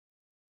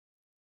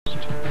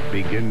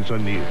begins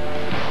anew.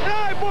 All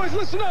right, boys,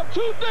 listen up.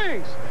 Two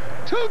things.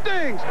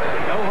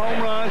 No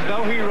home runs,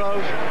 no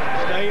heroes.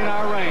 Stay in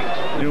our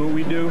range. Do what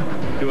we do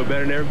it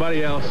better than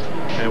everybody else,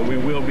 and we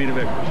will be the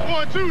victor.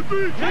 1, 2,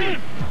 3,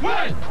 10,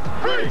 West,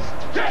 freeze,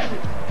 10,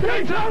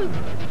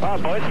 All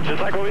right, boys,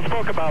 just like what we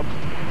spoke about.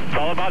 It's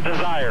all about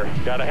desire.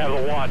 Got to have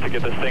the want to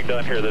get this thing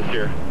done here this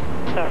year.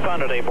 Have fun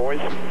today, boys.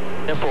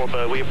 Simple,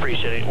 but we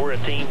appreciate it. We're a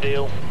team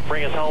deal.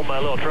 Bring us home a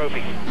little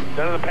trophy.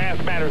 None of the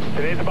past matters.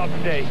 Today's about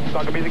today. It's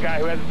not going to be the guy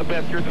who has the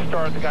best year at the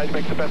start, the guy who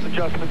makes the best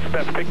adjustments, the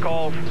best pick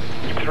calls.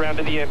 Keep us around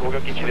to the end. We'll go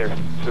get you there.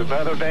 It's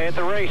another day at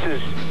the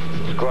races.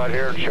 Let's go out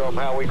here and show them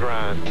how we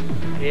grind.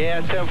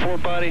 Yeah,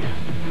 10-4, buddy.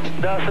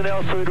 Nothing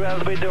else we'd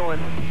rather be doing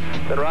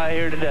than right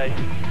here today.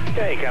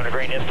 Okay, come to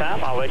green this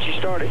time. I'll let you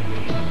start it.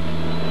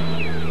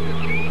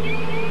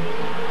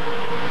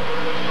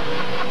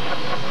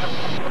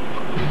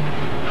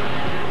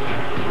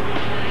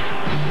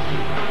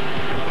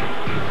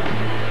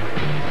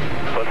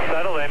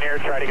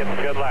 Try to get some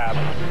good laps.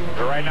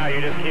 But right now,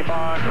 you just keep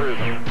on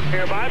cruising.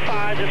 Here by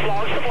 5, just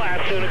log some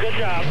laps, doing a good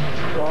job.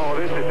 Oh,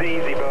 this is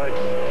easy, bud.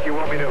 You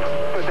want me to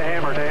put the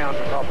hammer down?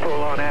 I'll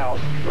pull on out.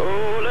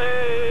 Ole,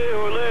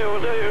 ole,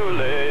 ole,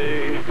 ole.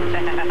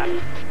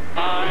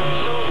 I'm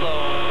so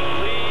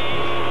lonely.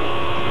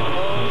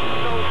 Oh,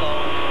 so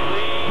lonely.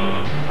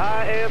 I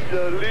am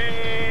the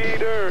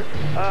leader.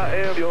 I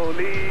am your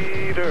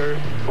leader.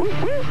 Woo,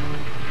 woo.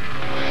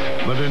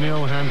 But an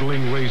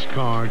ill-handling race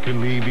car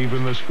can leave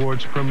even the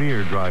sport's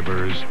premier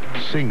drivers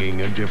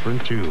singing a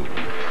different tune.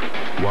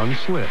 One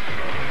slip,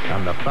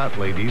 and the fat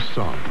lady's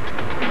song.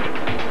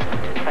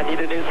 I need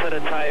a new set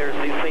of tires.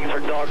 These things are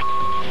dog.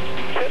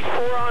 Pit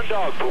 4 on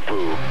dog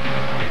poo-poo.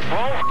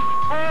 Oh,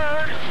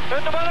 bird!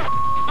 Let the mother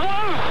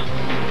loose!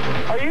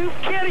 Are you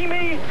kidding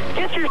me?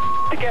 Get your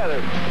together.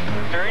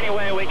 Is there any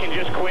way we can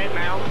just quit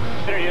now?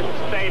 Or just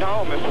stayed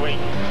home this week?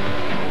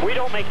 We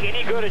don't make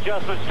any good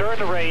adjustments during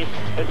the race.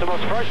 It's the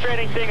most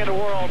frustrating thing in the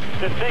world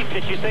to think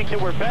that you think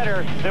that we're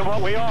better than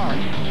what we are.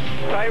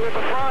 Tight with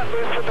the front,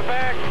 loose with the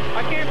back.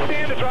 I can't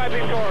stand to drive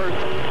these cars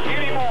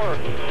anymore.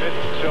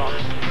 It's junk.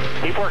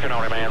 Keep working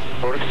on it, man.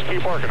 Just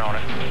keep working on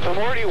it. The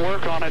more you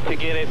work on it to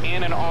get it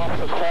in and off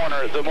the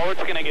corner, the more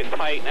it's going to get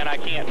tight, and I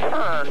can't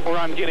turn or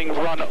I'm getting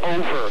run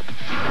over.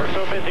 We're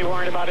so busy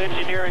worrying about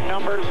engineering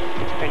numbers,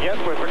 and yet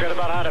we forget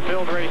about how to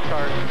build race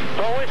cars.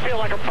 So I always feel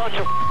like a bunch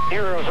of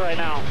heroes right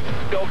now.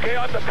 Okay,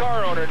 I'm the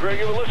car owner, Greg.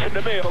 You listen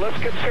to me, but let's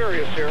get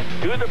serious here.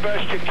 Do the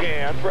best you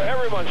can.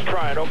 Everyone's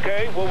trying,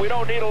 okay? Well, we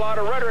don't need a lot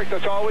of rhetoric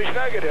that's always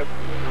negative.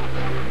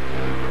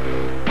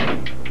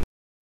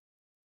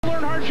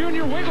 Learnhardt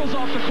Jr. wiggles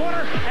off the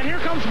corner, and here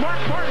comes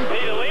Mark Martin.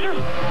 Need a leader?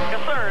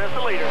 Yes, sir. That's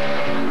the leader.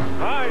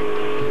 All right.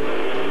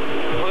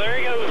 Well, there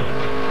he goes.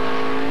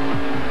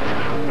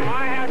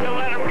 I have to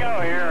let him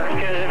go here,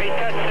 because if he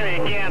touches me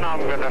again, I'm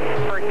going to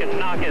freaking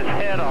knock his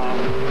head off.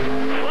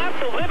 Slap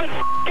the living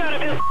out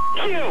of his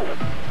queue.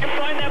 You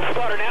find that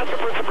spotter now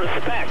for some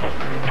respect.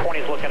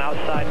 20's looking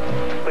outside.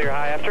 Clear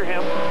high after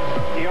him.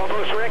 He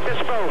almost wrecked us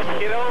both.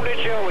 Get on to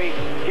Joey.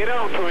 Get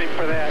on to him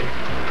for that.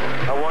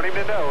 I want him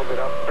to know that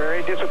I'm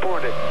very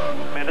disappointed.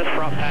 Man, this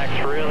front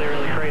pack's really,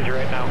 really crazy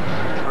right now.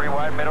 Green,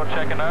 white, middle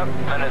checking up,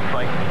 and it's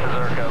like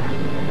berserko.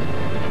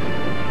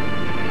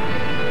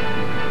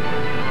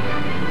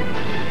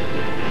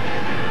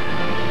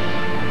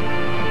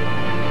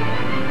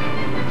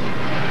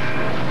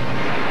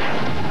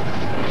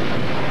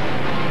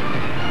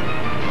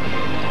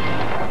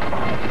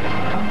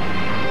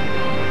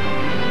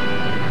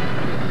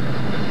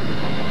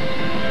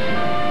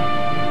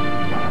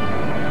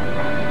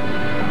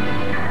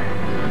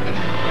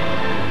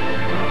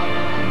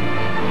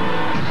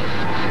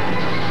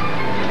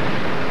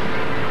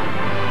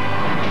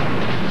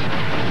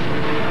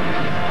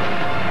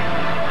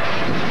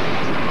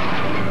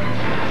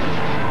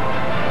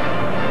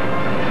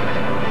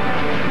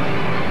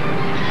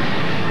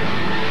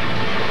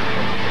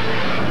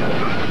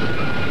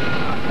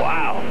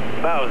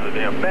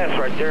 Mess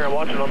right there. I'm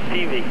watching on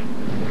TV.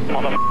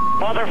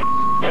 Mother,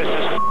 this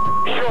is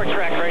short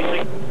track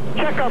racing.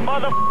 Check our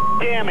mother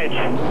damage.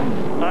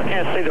 I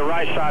can't see the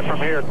right side from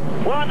here.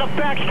 We're on the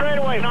back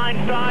straightaway,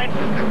 Einstein.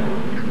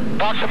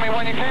 Talk to me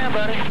when you can,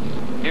 buddy.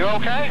 You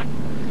okay?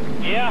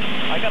 Yeah,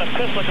 I got a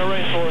piss like a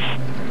racehorse.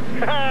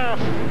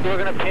 We're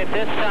going to pit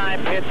this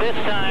time.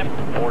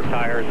 4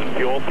 tires and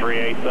fuel,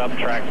 3/8 up,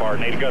 track bar.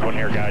 Need a good one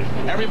here, guys.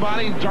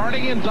 Everybody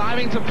darting and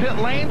diving to pit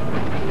lane.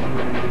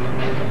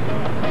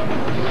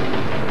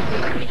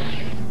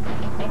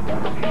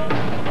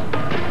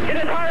 Get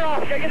his fire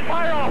off! Get his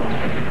fire off!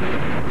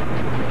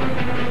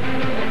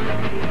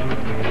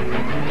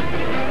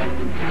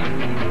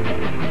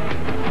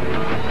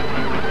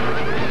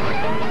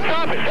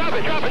 Drop it!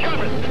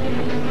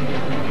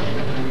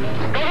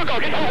 Go!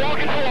 Get to the wall!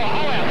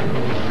 Haul out!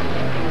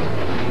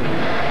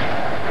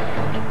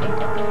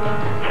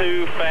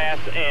 Too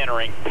fast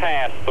entering.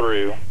 Pass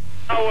through.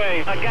 No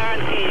way. I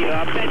guarantee you.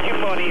 I bet you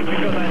money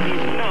because I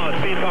need no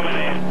speed coming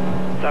in.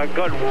 A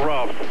good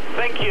rough.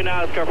 Thank you,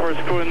 NASCAR, for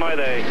screwing my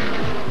day.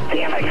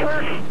 Damn it,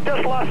 Kurt.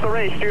 Just lost the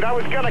race, dude. I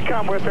was going to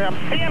come with them.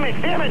 Damn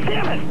it, damn it,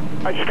 damn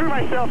it. I screw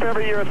myself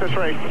every year at this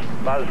race.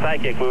 If I was a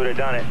psychic, we would have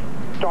done it.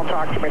 Don't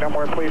talk to me no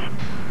more, please.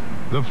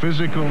 The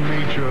physical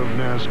nature of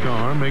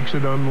NASCAR makes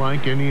it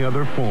unlike any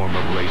other form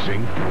of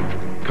racing.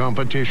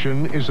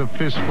 Competition is a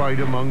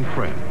fistfight among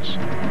friends.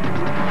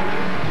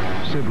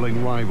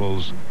 Sibling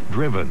rivals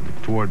driven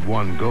toward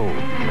one goal.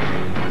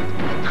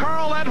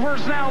 Carl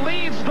Edwards now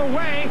leads the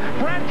way.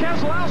 Brad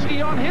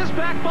Keselowski on his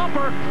back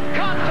bumper.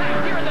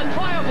 Contact here, then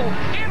viable.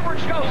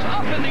 Edwards goes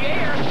up in the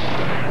air.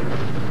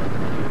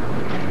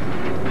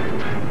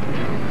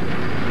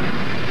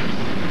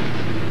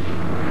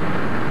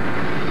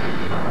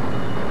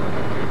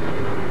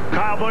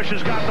 Kyle Busch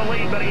has got the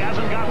lead, but he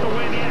hasn't got the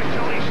win yet.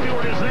 Tony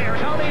Stewart is there.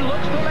 Tony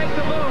looks to make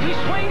the move. He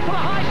swings for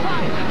the high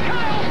side.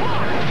 Kyle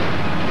Busch.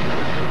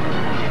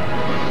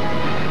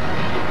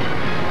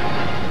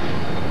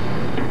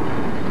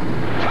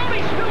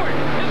 Tony Stewart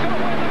is going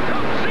to win the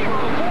Cup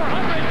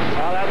 400.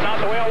 Well, that's not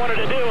the way I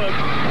wanted to do it.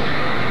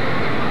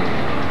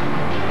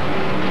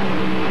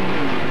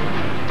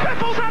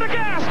 Piffles out of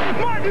gas.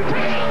 Martin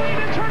takes the lead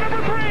in turn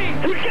number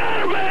 3. We got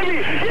it,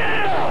 baby!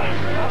 Yeah!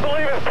 I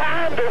believe it's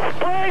time to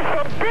spray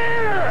some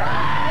beer!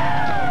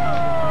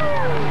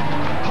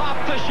 Pop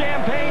the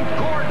champagne.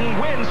 Gordon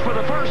wins for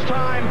the first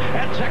time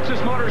at Texas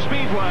Motor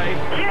Speedway.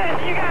 Yes,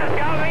 you guys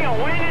got me a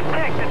win in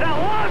Texas. I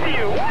love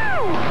you!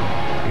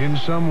 Woo! In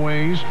some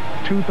ways,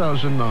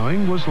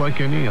 2009 was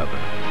like any other.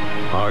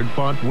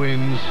 Hard-fought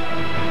wins,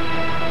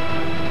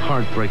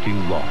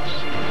 heartbreaking loss.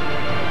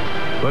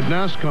 But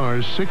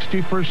NASCAR's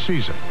 61st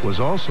season was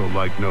also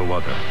like no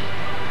other.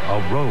 A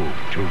road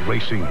to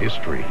racing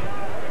history.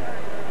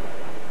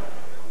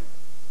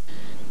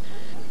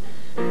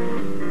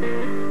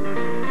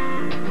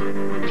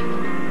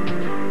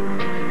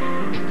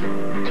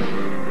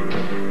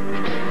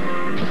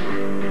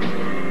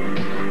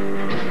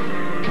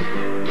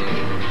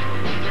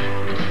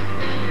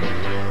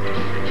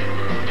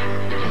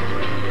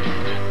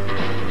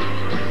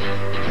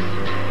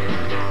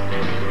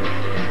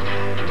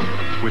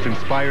 With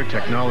inspired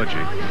technology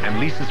and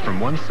leases from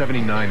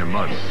 $179 a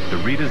month, the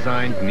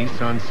redesigned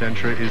Nissan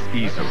Sentra is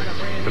easily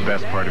the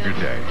best part of your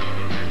day.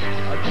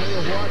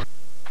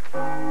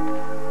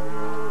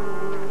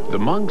 The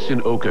monks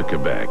in Oka,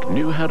 Quebec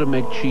knew how to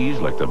make cheese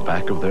like the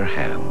back of their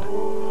hand.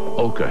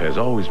 Oka has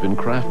always been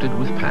crafted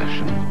with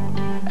passion.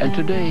 And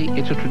today,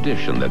 it's a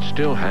tradition that's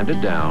still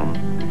handed down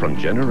from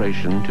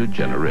generation to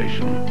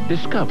generation.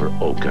 Discover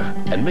Oka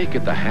and make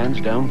it the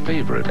hands-down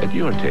favorite at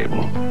your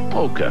table.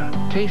 Oka,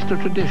 taste the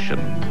tradition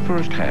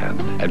firsthand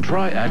and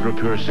try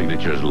AgriPure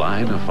Signature's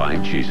line of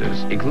fine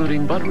cheeses,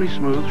 including buttery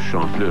smooth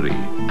Champ Fleury.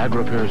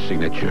 AgriPure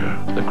Signature,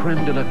 the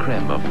creme de la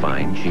creme of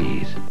fine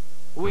cheese.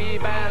 We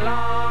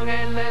belong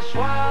in this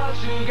world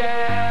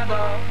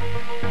together.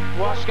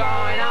 What's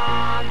going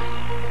on?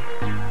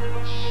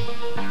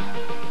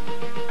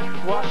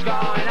 What's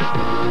going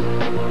on?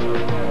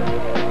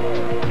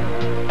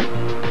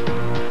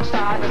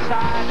 Side to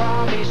side,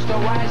 from east to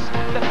west,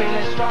 the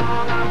feeling's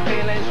strong, I'm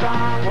feeling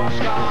strong. What's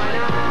going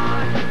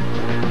on?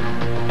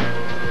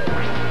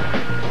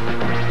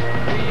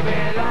 We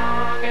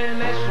belong in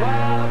this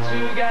world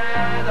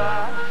together.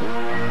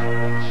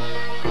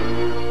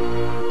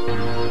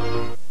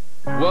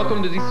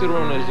 Welcome to Di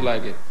Serono as you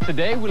like it.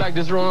 Today we like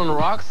Di Serono on the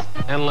rocks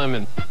and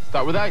lemon.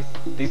 Start with ice.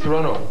 Di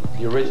Serono,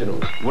 the original.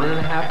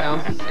 1.5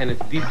 ounces and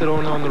it's Di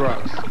Serono on the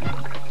rocks.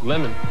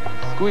 Lemon,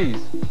 squeeze.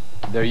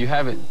 There you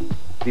have it.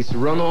 Di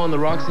Serono on the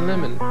rocks and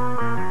lemon.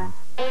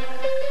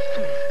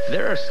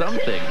 There are some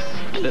things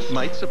that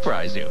might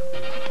surprise you.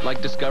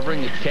 Like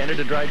discovering that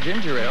Canada Dry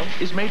Ginger Ale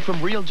is made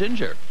from real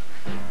ginger.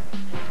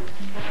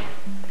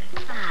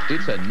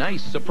 It's a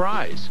nice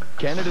surprise.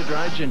 Canada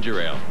Dry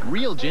Ginger Ale.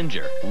 Real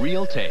ginger,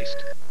 real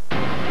taste.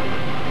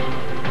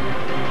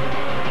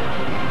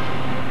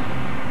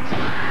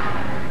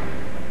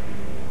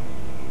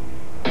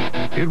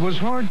 It was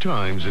hard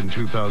times in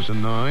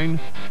 2009.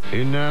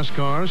 In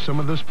NASCAR, some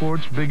of the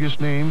sport's biggest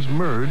names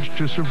merged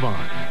to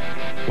survive.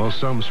 While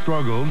some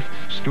struggled,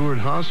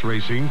 Stewart-Haas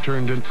Racing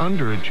turned an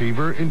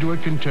underachiever into a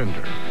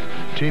contender,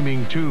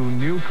 teaming 2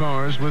 new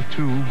cars with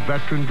 2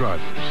 veteran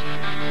drivers.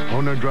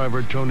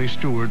 Owner-driver Tony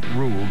Stewart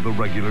ruled the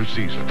regular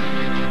season.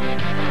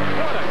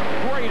 What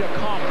a great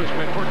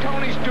accomplishment for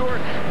Tony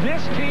Stewart,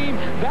 this team,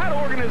 that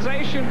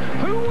organization.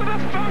 Who would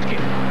have thunk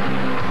it?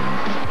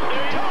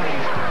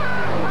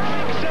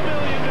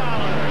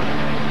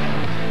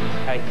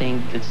 I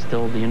think it's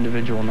still the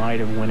individual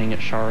night of winning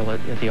at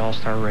Charlotte at the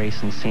All-Star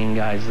race and seeing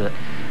guys that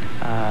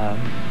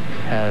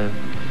have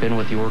been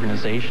with the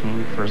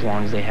organization for as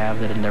long as they have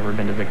that had never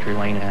been to Victory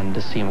Lane, and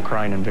to see them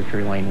crying in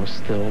Victory Lane was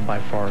still by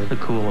far the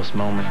coolest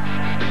moment.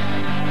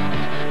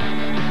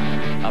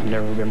 I've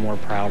never been more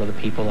proud of the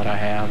people that I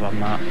have.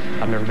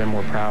 I've never been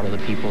more proud of the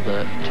people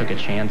that took a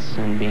chance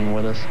in being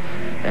with us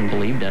and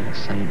believed in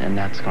us, and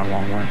that's gone a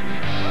long way.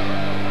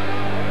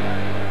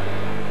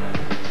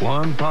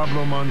 Juan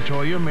Pablo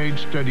Montoya made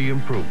steady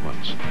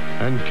improvements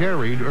and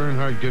carried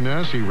Earnhardt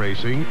Ganassi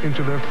Racing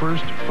into their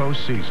first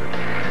postseason.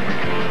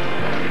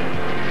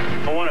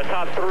 I won a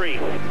top 3.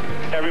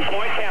 Every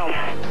point counts.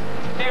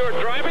 If you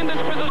were driving this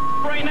business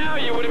right now,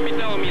 you wouldn't be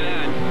telling me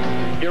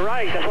that. You're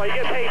right. That's why you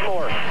get paid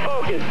more.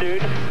 Focus,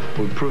 dude.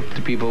 We proved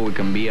to people we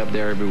can be up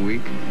there every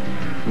week.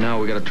 Now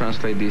we got to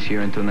translate this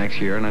year into next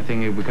year, and I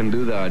think if we can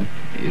do that,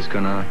 it's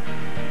going to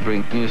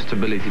bring new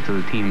stability to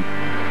the team.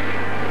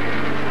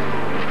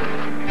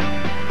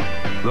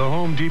 The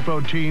Home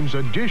Depot team's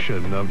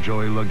addition of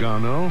Joey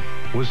Logano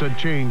was a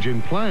change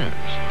in plans.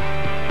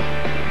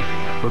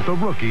 But the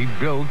rookie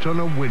built on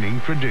a winning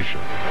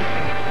tradition.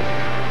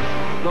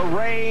 The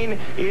rain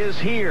is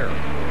here.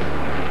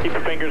 Keep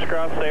your fingers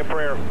crossed, say a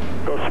prayer.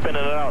 Go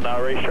spinning it out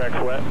now, racetrack's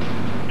wet.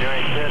 You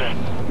ain't kidding.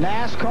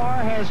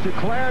 NASCAR has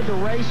declared the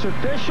race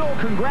official.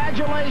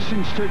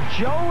 Congratulations to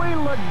Joey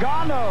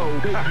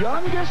Logano, the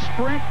youngest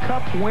Sprint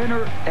Cup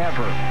winner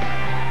ever.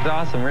 It's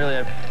awesome,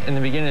 really. In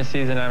the beginning of the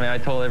season, I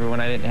told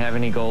everyone I didn't have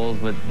any goals,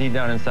 but deep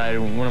down inside,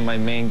 one of my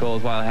main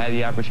goals while I had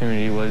the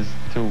opportunity was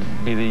to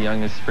be the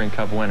youngest Sprint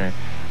Cup winner.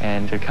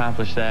 And to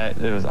accomplish that,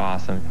 it was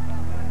awesome.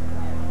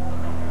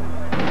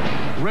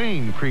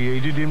 Rain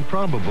created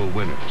improbable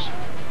winners.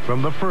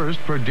 From the first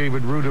for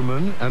David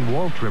Ruderman and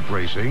Waltrip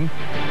Racing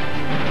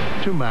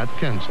to Matt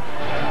Kenseth.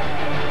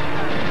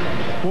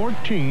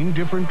 14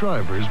 different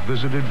drivers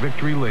visited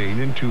Victory Lane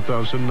in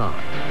 2009.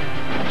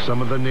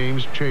 Some of the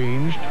names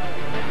changed,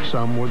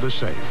 some were the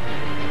same.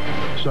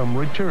 Some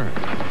returned,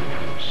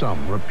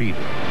 some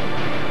repeated.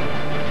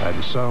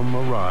 And some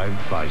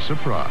arrived by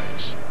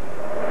surprise.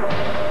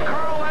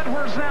 Carl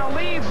Edwards now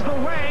leads the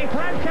way.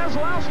 Brad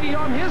Keselowski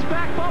on his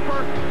back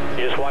bumper.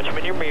 You just watch him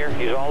in your mirror.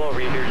 He's all over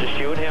you here, just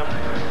you and him.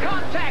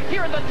 Contact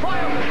here in the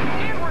triangle.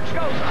 Edwards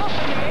goes up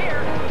in the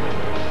air.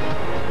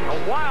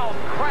 A wild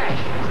crash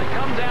as they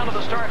come down to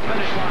the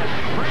start-finish line.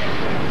 Brad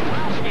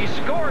Keselowski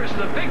scores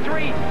the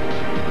victory.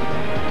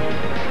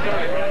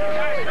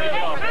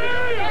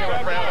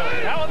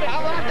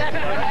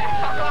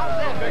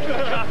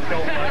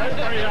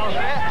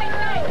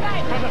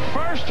 For the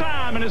first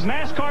time in his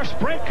NASCAR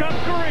Sprint Cup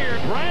career,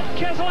 Brad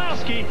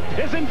Keselowski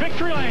is in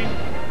victory lane.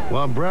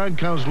 While Brad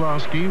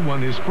Keselowski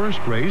won his first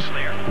race,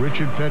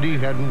 Richard Petty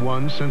hadn't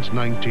won since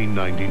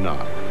 1999.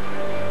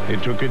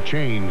 It took a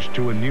change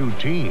to a new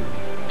team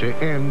to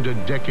end a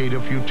decade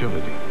of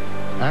futility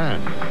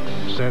and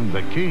send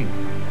the King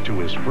to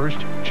his first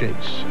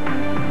chase.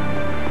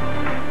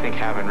 I think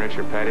having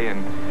Richard Petty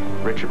and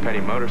Richard Petty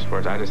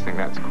Motorsports, I just think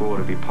that's cool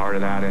to be part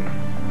of that, and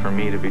for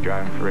me to be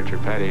driving for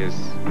Richard Petty is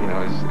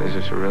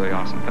just a really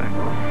awesome thing.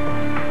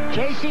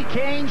 Casey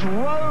Kane's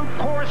road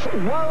course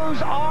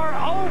woes are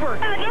over.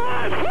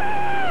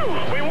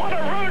 Woo! We won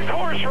a road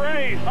course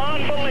race.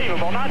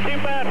 Unbelievable. Not too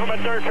bad from a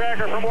dirt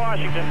tracker from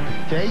Washington.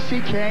 Casey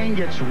Kane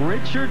gets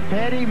Richard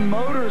Petty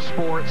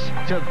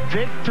Motorsports to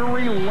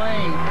victory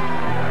lane.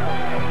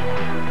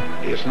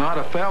 It's not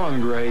a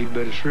felon grade,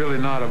 but it's really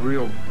not a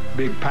real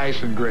big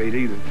passing grade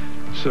either.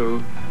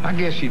 So I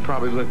guess you'd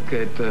probably look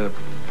at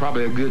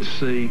probably a good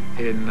C,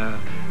 and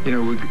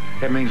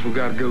that means we've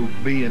got to go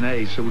B and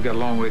A, so we've got a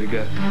long way to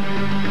go.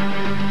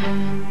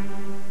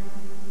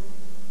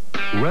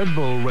 Red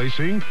Bull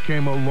Racing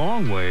came a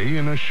long way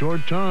in a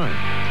short time.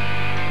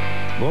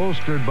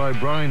 Bolstered by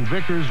Brian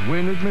Vickers'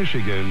 win at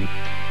Michigan,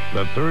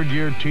 the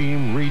third-year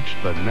team reached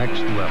the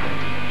next level.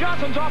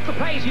 Johnson's off the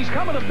pace. He's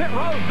coming to pit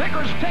road.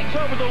 Vickers takes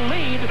over the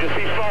lead. Just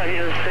be smart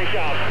here. Stay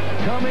out.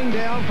 Coming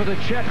down for the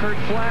checkered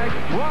flag,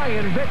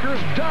 Brian Vickers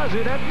does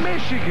it at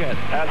Michigan.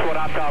 That's what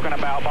I'm talking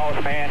about,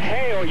 boss man.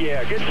 Hell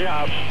yeah. Good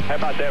job. How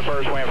about that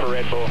first win for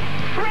Red Bull?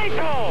 Great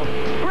call.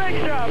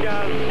 Great job,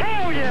 guys.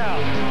 Hell yeah.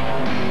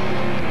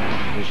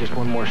 It was just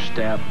one more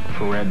step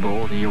for Red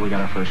Bull. The year we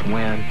got our first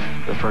win,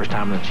 the first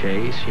time in the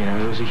chase,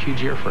 it was a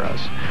huge year for us.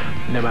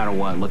 No matter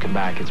what, looking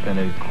back, it's been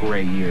a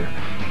great year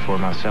for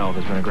myself.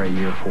 It's been a great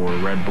year for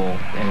Red Bull,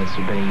 and it's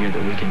been a year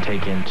that we can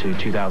take into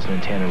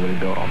 2010 and really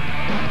build on.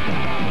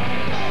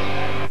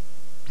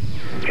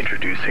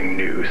 Introducing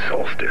new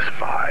Solstice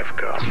 5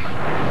 gum.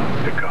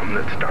 The gum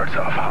that starts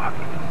off hot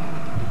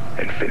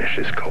and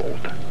finishes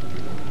cold.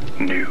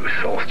 New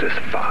Solstice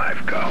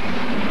 5 gum.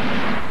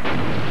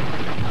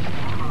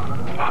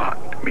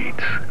 Hot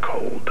meets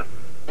cold.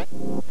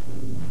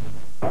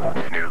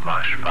 New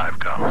Lush 5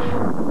 gum.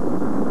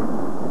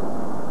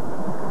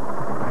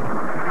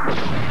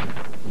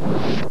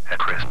 A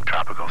crisp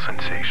tropical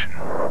sensation.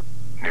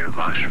 New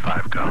Lush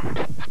 5 gum.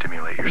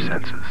 Stimulate your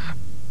senses.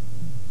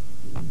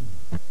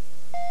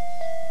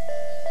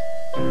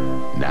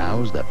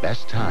 Now's the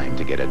best time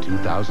to get a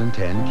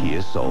 2010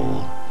 Kia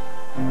Soul.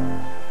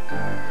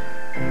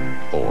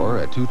 Or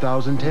a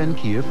 2010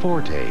 Kia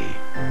Forte.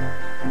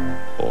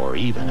 Or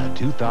even a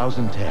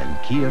 2010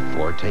 Kia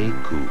Forte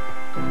Coupe.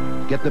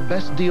 Get the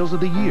best deals of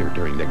the year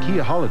during the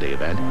Kia Holiday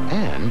Event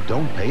and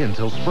don't pay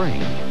until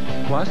spring.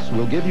 Plus,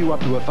 we'll give you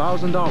up to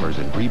 $1,000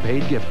 in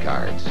prepaid gift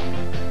cards.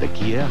 The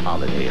Kia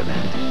Holiday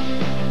Event.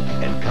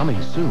 And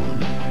coming soon,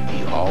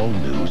 the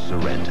all-new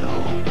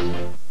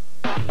Sorento.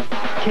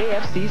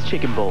 KFC's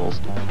Chicken Bowls.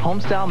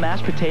 Homestyle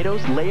mashed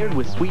potatoes layered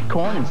with sweet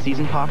corn and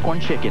seasoned popcorn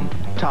chicken.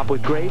 Topped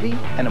with gravy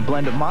and a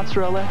blend of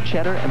mozzarella,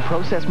 cheddar, and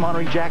processed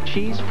Monterey Jack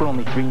cheese for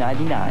only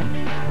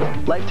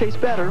 $3.99. Life tastes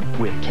better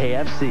with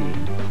KFC.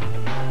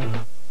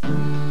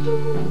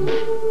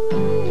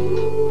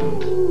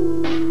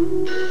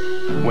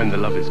 When the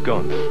love is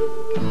gone,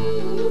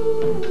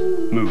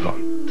 move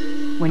on.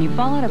 When you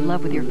fall out of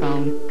love with your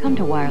phone, come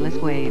to Wireless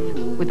Wave.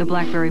 With the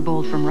BlackBerry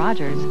Bold from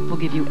Rogers, we'll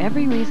give you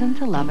every reason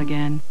to love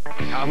again.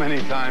 How many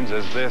times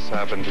has this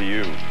happened to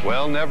you?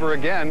 Well, never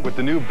again with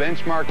the new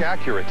Benchmark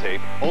Accurate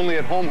Tape, only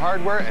at Home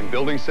Hardware and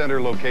Building Center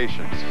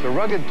locations. The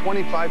rugged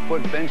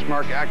 25-foot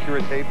Benchmark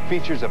Accurate Tape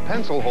features a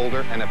pencil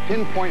holder and a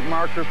pinpoint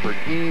marker for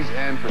ease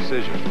and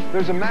precision.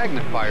 There's a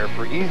magnifier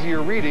for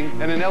easier reading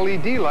and an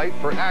LED light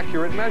for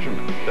accurate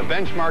measurement. The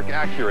Benchmark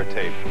Accurate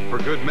Tape. For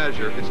good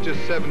measure, it's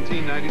just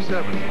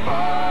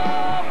 $17.97.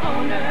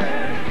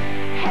 Homeowners,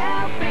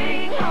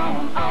 helping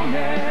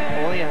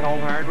homeowners. Only at Home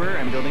Hardware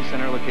and Building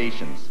Center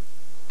locations.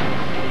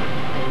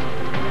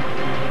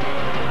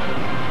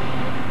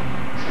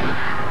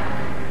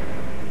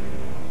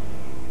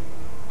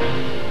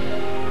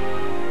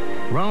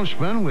 Roush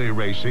Fenway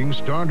Racing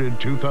started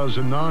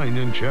 2009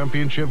 in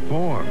championship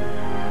form.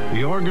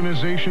 The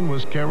organization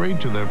was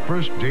carried to their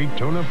first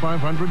Daytona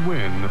 500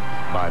 win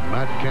by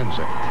Matt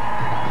Kenseth.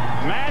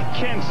 Matt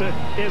Kenseth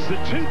is the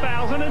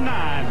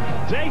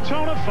 2009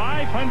 Daytona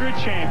 500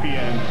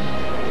 champion.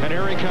 And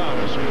here he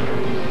comes.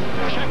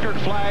 Checkered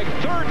flag,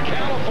 third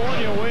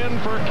California win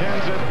for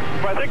Kenseth.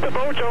 I think the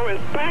mojo is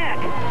back.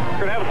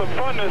 We're going to have some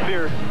fun this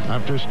year.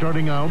 After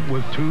starting out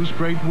with 2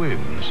 straight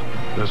wins,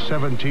 the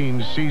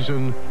 17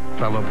 season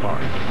fell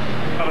apart.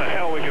 How the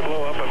hell we could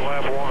blow up in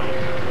lap 1?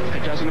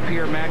 It doesn't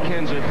appear Matt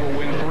Kenseth will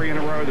win 3 in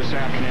a row this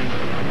afternoon.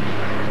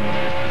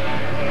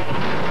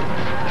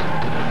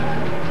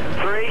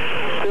 3,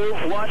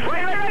 2, 1.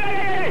 Wait.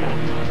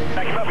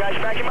 Back him up, guys.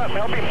 Back him up.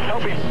 Help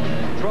him.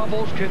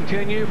 Troubles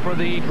continue for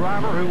the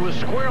driver who was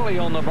squarely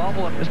on the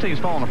bubble. This thing's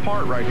falling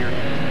apart right here.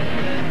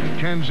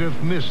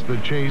 Kenseth missed the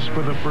chase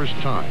for the first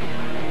time.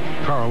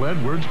 Carl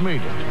Edwards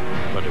made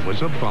it, but it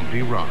was a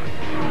bumpy ride.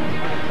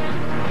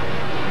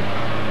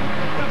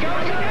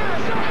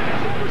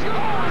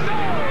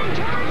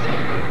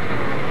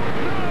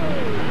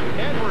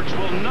 Edwards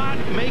will not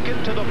make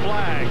it to the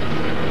flag.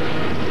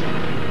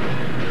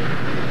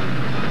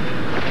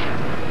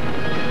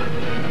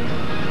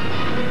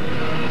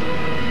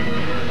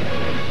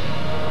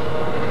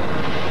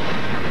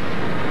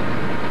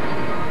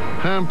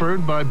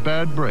 Hampered by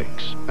bad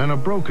brakes and a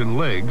broken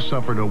leg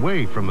suffered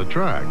away from the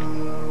track,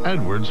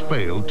 Edwards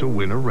failed to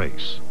win a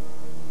race.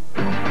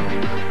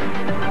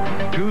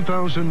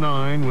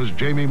 2009 was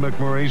Jamie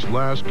McMurray's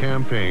last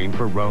campaign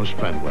for Roush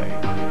Fenway.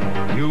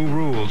 New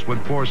rules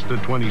would force the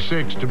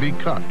 26 to be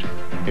cut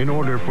in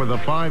order for the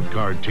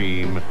 5-car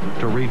team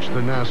to reach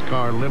the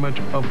NASCAR limit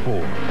of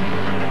 4.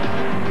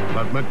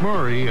 But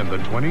McMurray and the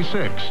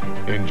 26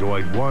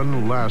 enjoyed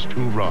one last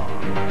hoorah.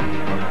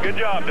 Good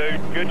job,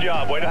 dude. Good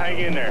job. Way to hang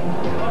in there.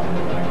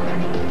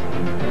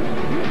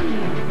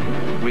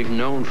 We've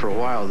known for a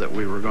while that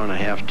we were going to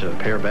have to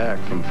pare back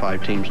from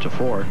 5 teams to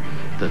 4,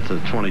 that the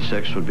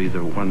 26 would be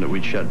the one that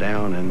we'd shut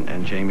down,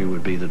 and Jamie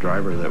would be the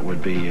driver that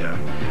would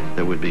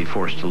be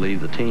forced to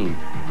leave the team.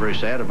 Very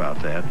sad about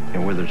that,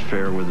 and whether it's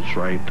fair, whether it's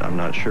right, I'm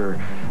not sure,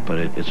 but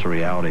it's a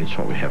reality. It's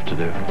what we have to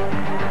do.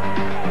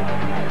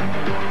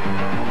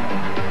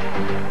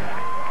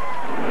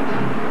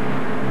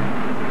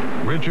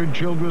 Richard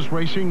Childress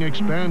Racing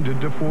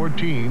expanded to 4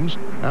 teams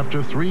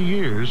after 3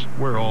 years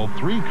where all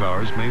 3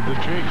 cars made the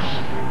chase.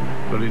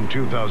 But in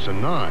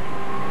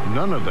 2009,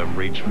 none of them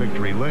reached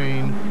victory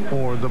lane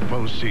or the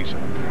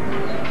postseason.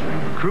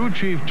 Crew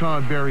Chief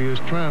Todd Berria's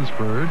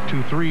transfer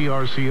to 3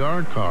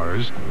 RCR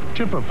cars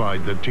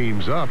typified the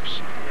team's ups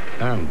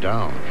and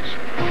downs.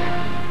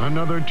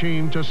 Another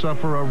team to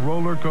suffer a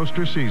roller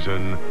coaster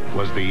season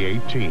was the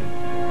 18.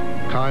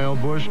 Kyle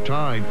Busch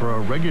tied for a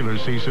regular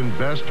season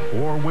best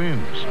 4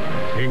 wins,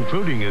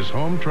 including his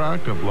home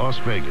track of Las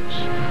Vegas.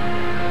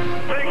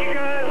 Thank you,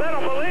 guys. I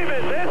don't believe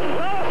it. This is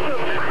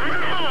awesome.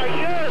 Ah,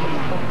 yes.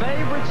 The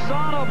favorite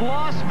son of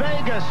Las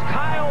Vegas,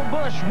 Kyle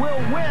Busch, will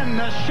win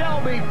the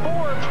Shelby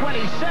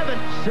 427.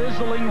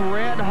 Sizzling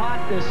red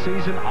hot this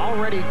season.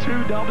 Already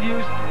 2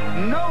 W's.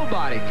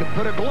 Nobody could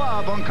put a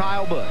glove on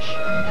Kyle Busch.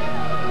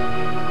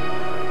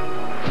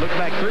 Look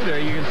back through there,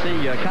 you can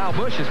see Kyle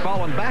Busch has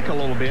fallen back a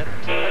little bit.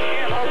 I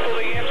can't hustle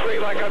the entry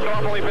like I've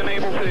normally been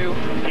able to.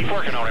 Keep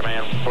working on it,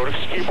 man.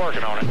 Keep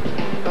working on it.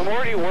 The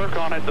more you work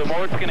on it, the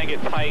more it's going to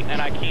get tight,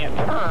 and I can't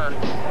turn.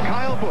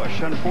 Kyle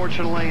Busch,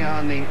 unfortunately,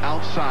 on the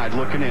outside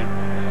looking in.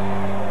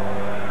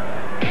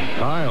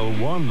 Kyle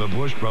won the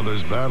Busch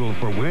brothers' battle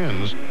for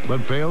wins,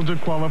 but failed to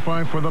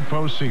qualify for the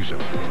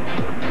postseason.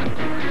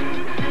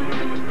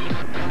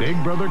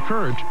 Big brother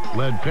Kurt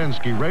led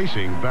Penske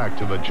Racing back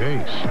to the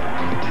chase.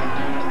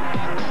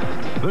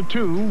 The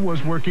 2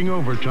 was working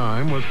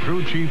overtime with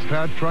crew chief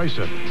Pat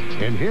Tryson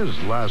in his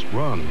last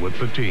run with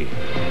the team.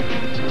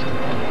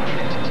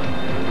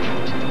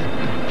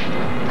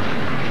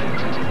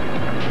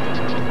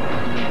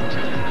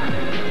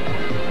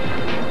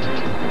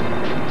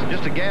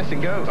 gas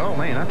and go. Oh,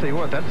 man, I tell you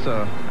what, that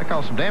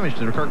caused some damage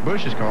to Kirk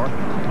Busch's car.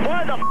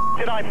 Why the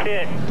did I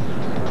pit?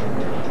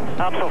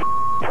 I'm so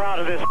proud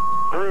of this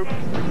group.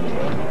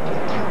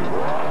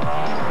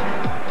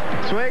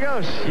 That's the way it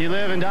goes. You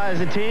live and die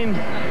as a team.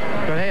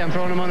 But, hey, I'm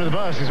throwing them under the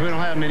bus because we don't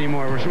have them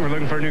anymore. We're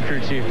looking for a new crew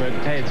chief. But,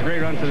 hey, it's a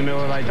great run for the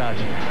Miller Lite Dodge.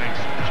 Thanks.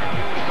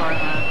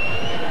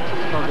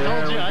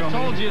 I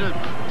told you to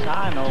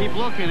keep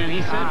looking, and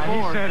he said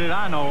forward. He said it,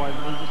 I know.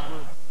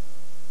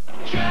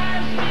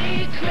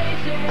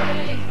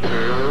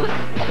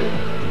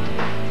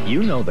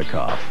 You know the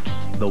cough.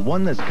 The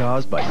one that's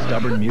caused by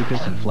stubborn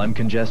mucus and phlegm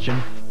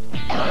congestion.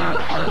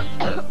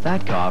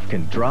 That cough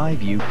can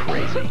drive you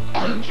crazy.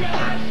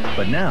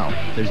 But now,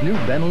 there's new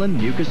Benylin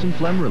Mucus and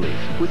Phlegm Relief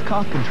with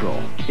cough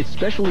control. It's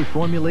specially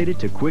formulated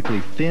to quickly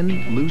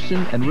thin,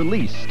 loosen, and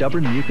release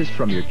stubborn mucus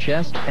from your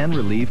chest and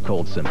relieve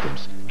cold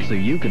symptoms, so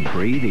you can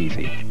breathe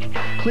easy.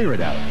 Clear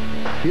it out.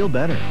 Feel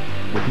better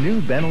with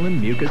new Benylin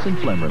Mucus and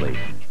Phlegm Relief.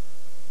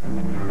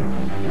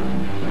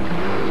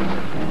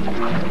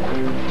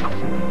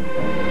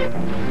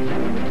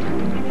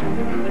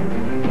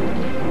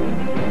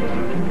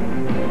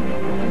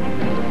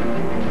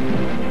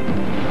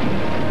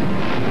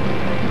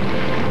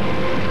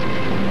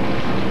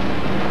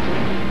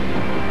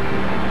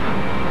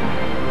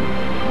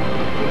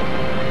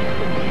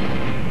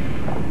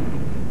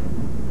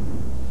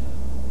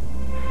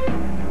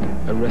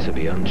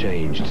 Recipe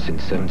unchanged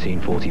since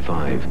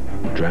 1745.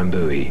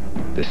 Drambuie,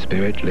 the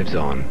spirit lives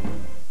on.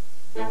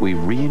 We've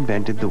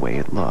reinvented the way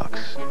it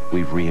looks.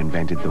 We've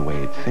reinvented the way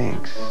it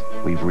thinks.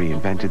 We've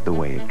reinvented the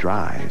way it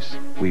drives.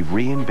 We've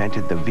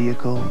reinvented the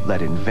vehicle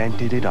that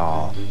invented it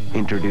all.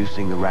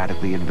 Introducing the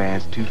radically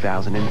advanced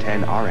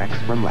 2010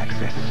 RX from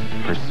Lexus.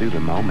 Pursue the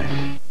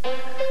moment.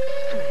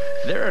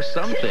 There are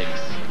some things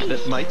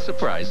that might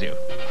surprise you,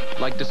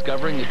 like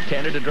discovering that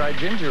Canada Dry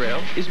Ginger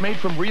Ale is made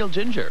from real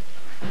ginger.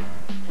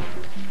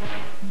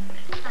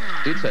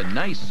 It's a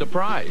nice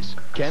surprise.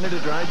 Canada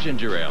Dry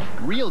Ginger Ale.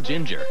 Real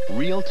ginger,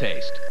 real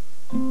taste.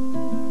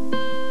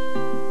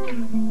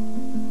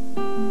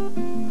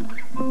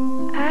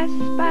 I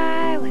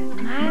spy with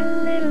my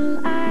little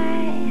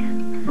eye.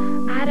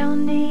 I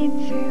don't need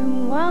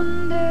to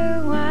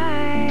wonder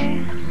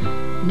why.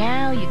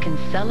 Now you can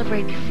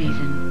celebrate the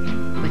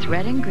season with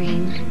Red and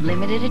Green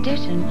limited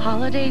edition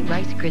Holiday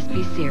Rice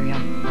Krispies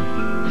cereal.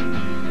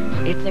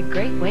 It's a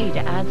great way to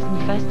add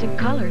some festive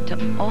color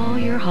to all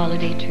your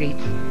holiday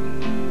treats.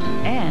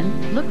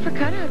 And look for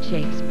cutout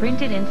shapes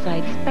printed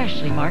inside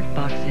specially marked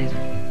boxes.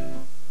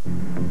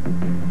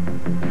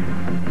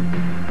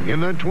 In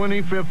the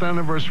 25th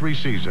anniversary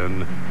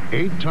season,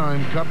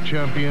 8-time Cup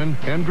champion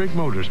Hendrick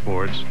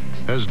Motorsports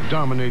has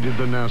dominated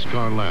the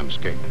NASCAR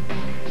landscape.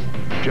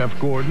 Jeff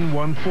Gordon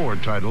won 4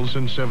 titles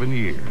in 7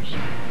 years.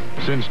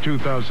 Since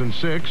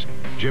 2006,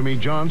 Jimmy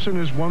Johnson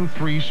has won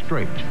 3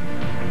 straight.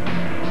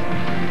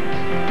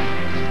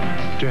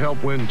 To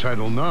help win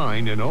Title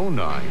IX in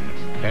 09,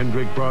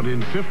 Hendrick brought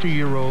in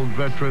 50-year-old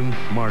veteran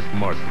Mark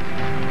Martin.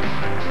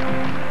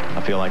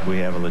 I feel like we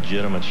have a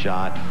legitimate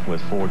shot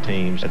with 4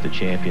 teams at the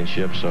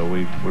championship, so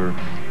we're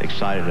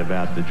excited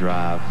about the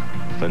drive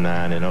for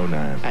 9 and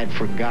 09. I'd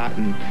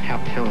forgotten how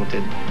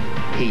talented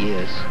he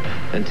is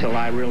until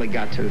I really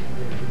got to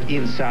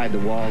inside the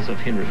walls of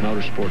Hendrick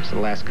Motorsports the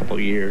last couple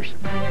of years.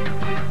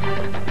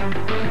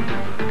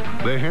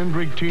 The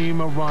Hendrick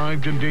team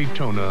arrived in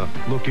Daytona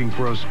looking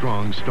for a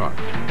strong start.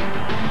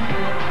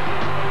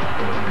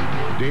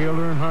 Dale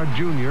Earnhardt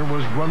Jr.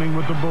 was running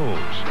with the Bulls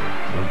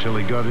until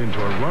he got into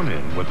a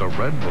run-in with a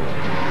Red Bull.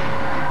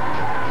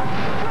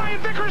 Brian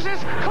Vickers is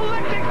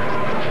collecting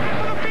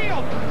for the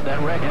field.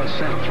 That wreck has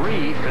sent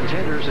 3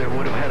 contenders that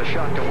would have had a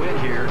shot to win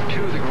here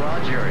to the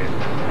garage area.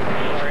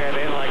 Sorry, I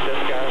didn't like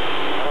this guy.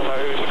 I don't know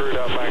who screwed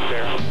up back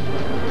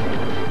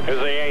there. It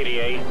was the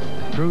 88.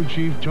 Crew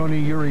Chief Tony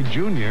Uri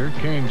Jr.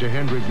 came to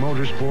Hendrick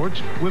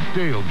Motorsports with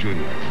Dale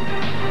Jr.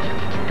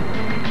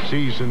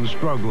 Season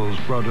struggles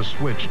brought a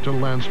switch to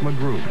Lance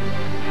McGrew.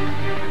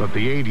 But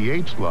the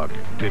 88's luck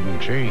didn't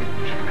change.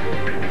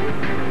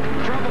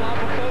 Trouble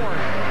off of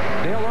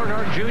 4. Dale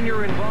Earnhardt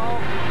Jr.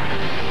 involved.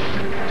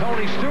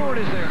 Tony Stewart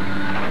is there.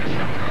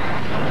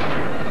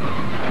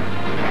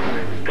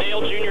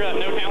 Dale Jr., that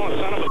no talent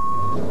son of a...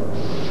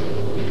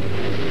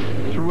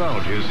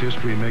 Throughout his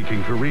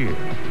history-making career,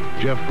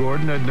 Jeff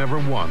Gordon had never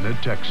won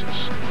at Texas.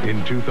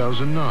 In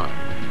 2009,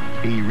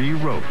 he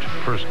rewrote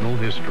personal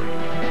history.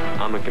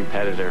 I'm a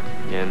competitor,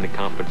 and the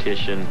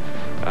competition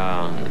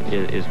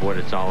is what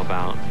it's all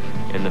about.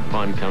 And the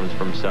fun comes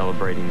from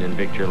celebrating, and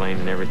victory lane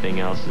and everything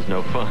else is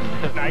no fun.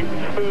 Nice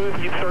and smooth.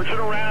 Keep searching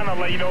around. I'll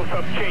let you know if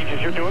something changes.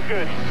 You're doing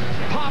good.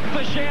 Pop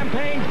the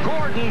champagne.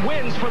 Gordon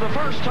wins for the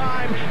first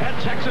time at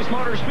Texas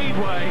Motor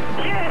Speedway.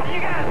 Yes, you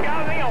guys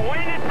got me a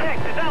win in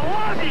Texas. I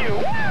love you.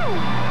 Woo!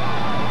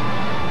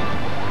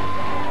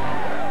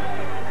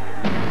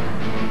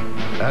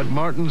 At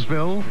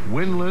Martinsville,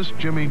 winless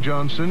Jimmy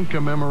Johnson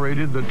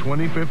commemorated the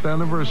 25th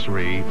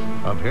anniversary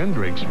of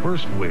Hendrick's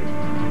first win.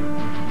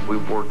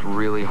 We've worked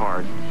really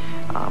hard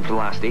for the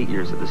last 8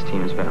 years that this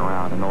team has been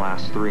around, and the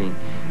last 3,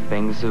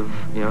 things have,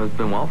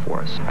 been well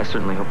for us. I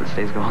certainly hope it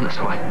stays going this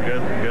way.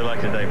 Good luck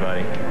today,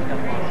 buddy.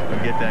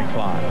 Get that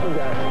clock.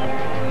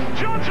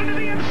 Johnson to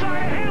the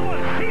inside of Hamlin.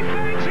 He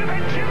bangs him,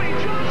 and Jimmy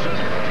Johnson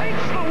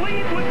takes the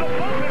lead with the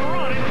bump and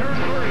run in turn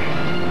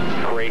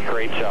 3.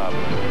 Great job.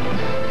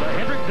 The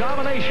Hendrick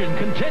domination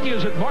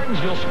continues at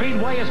Martinsville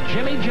Speedway as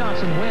Jimmy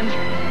Johnson wins.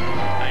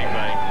 Thanks,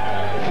 buddy.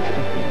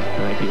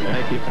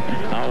 Thank you.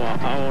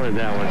 I wanted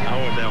that one. I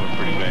wanted that one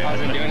pretty bad. I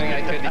wasn't doing anything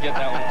I could to get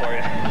that one for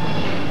you.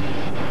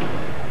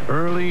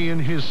 Early in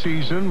his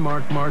season,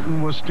 Mark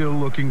Martin was still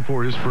looking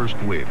for his first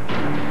win.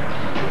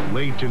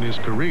 Late in his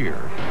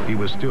career, he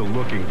was still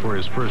looking for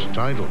his first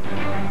title.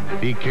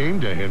 He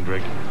came to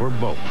Hendrick for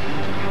both.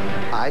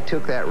 I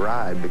took that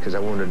ride because I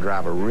wanted to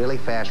drive a really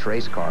fast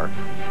race car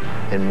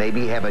and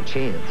maybe have a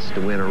chance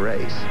to win a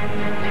race.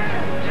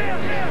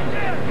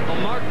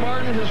 Well, Mark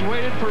Martin has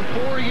waited for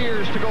 4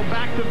 years to go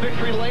back to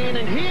victory lane,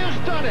 and he has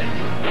done it.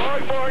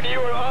 Mark Martin, you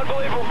are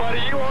unbelievable, buddy.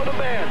 You are the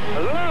man. I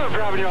love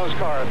driving your own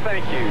car.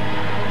 Thank you.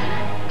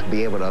 To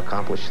be able to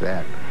accomplish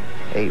that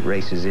 8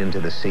 races into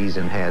the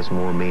season has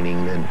more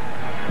meaning than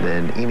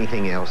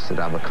anything else that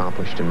I've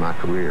accomplished in my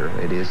career.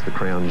 It is the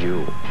crown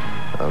jewel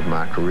of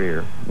my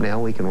career. Now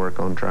we can work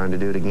on trying to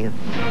do it again.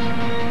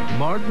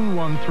 Martin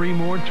won 3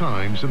 more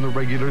times in the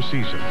regular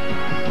season,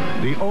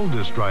 the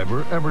oldest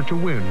driver ever to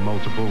win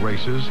multiple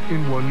races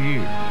in 1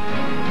 year.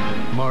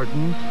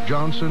 Martin,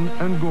 Johnson,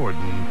 and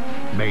Gordon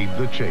made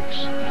the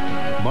chase.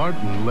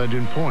 Martin led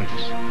in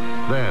points,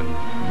 then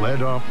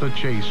led off the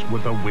chase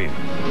with a win.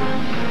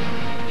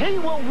 He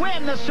will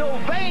win the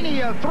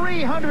Sylvania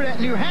 300 at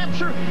New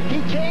Hampshire.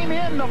 He came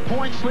in the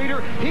points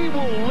leader. He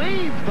will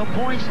leave the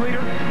points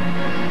leader.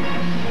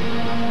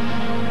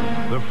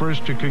 The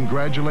first to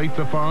congratulate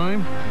the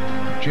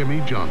 5,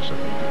 Jimmy Johnson.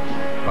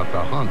 But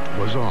the hunt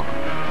was on.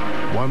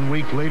 1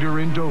 week later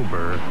in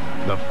Dover,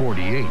 the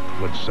 48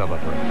 would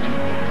celebrate.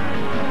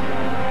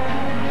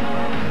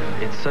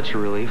 It's such a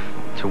relief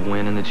to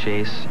win in the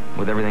chase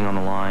with everything on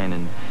the line,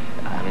 and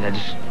I mean,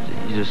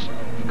 you just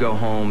go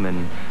home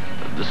and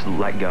just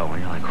let go,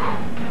 and you're like,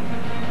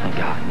 thank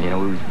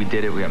God. We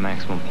did it. We got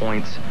maximum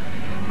points.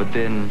 But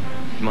then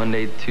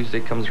Monday, Tuesday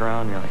comes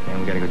around, and you're like, man,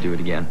 we got to go do it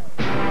again.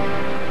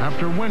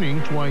 After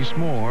winning twice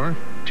more,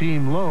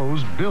 Team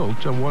Lowe's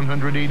built a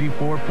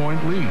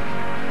 184-point lead.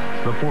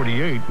 The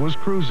 48 was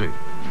cruising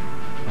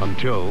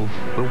until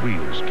the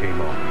wheels came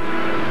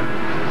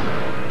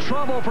off.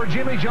 Trouble for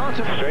Jimmy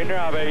Johnson. Straighten her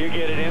out, baby. You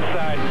get it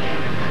inside.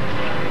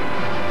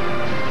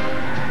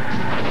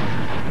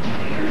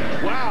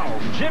 Wow,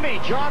 Jimmy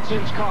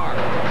Johnson's car.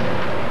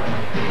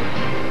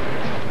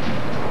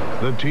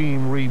 The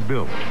team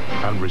rebuilt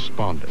and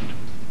responded,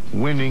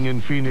 winning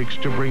in Phoenix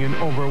to bring an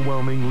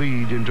overwhelming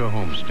lead into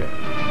Homestead.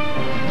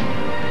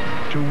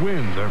 To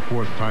win their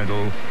 4th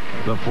title,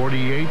 the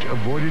 48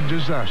 avoided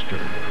disaster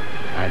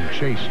and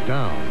chased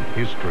down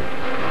history.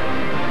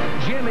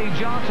 Jimmy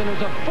Johnson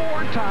is a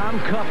 4-time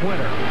Cup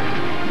winner.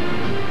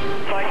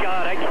 My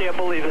God, I can't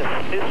believe this.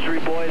 History,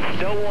 boys.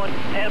 No one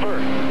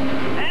ever.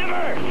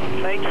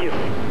 Thank you.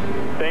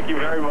 Thank you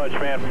very much,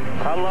 man.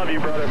 I love you,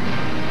 brother.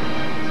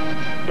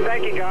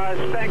 Thank you, guys.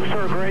 Thanks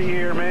for a great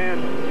year, man.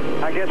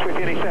 I guess we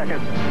finish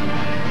second.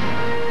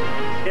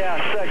 Yeah,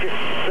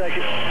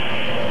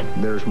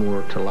 second. There's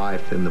more to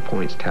life than the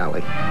points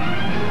tally.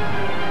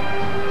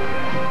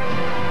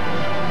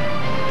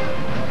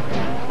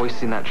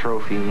 Hoisting that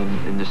trophy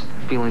and just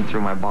feeling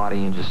through my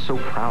body and just so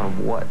proud of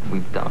what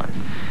we've done.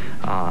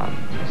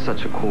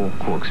 Such a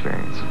cool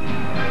experience.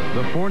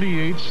 The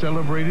 48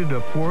 celebrated a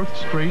 4th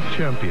straight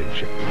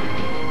championship.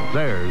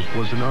 Theirs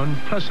was an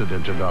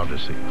unprecedented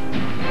odyssey,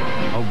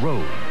 a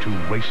road to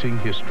racing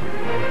history.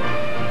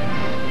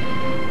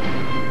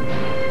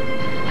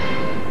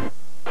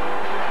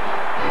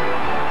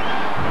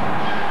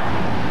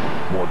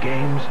 More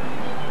games,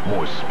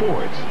 more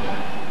sports,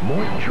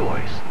 more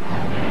choice.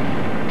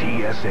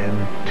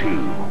 TSN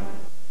 2.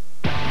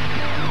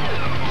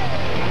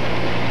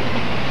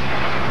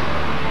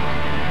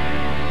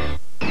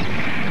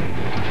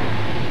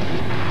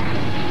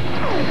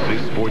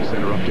 This Sports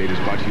Center update is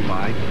brought to you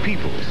by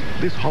Peoples.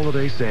 This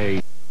holiday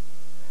say...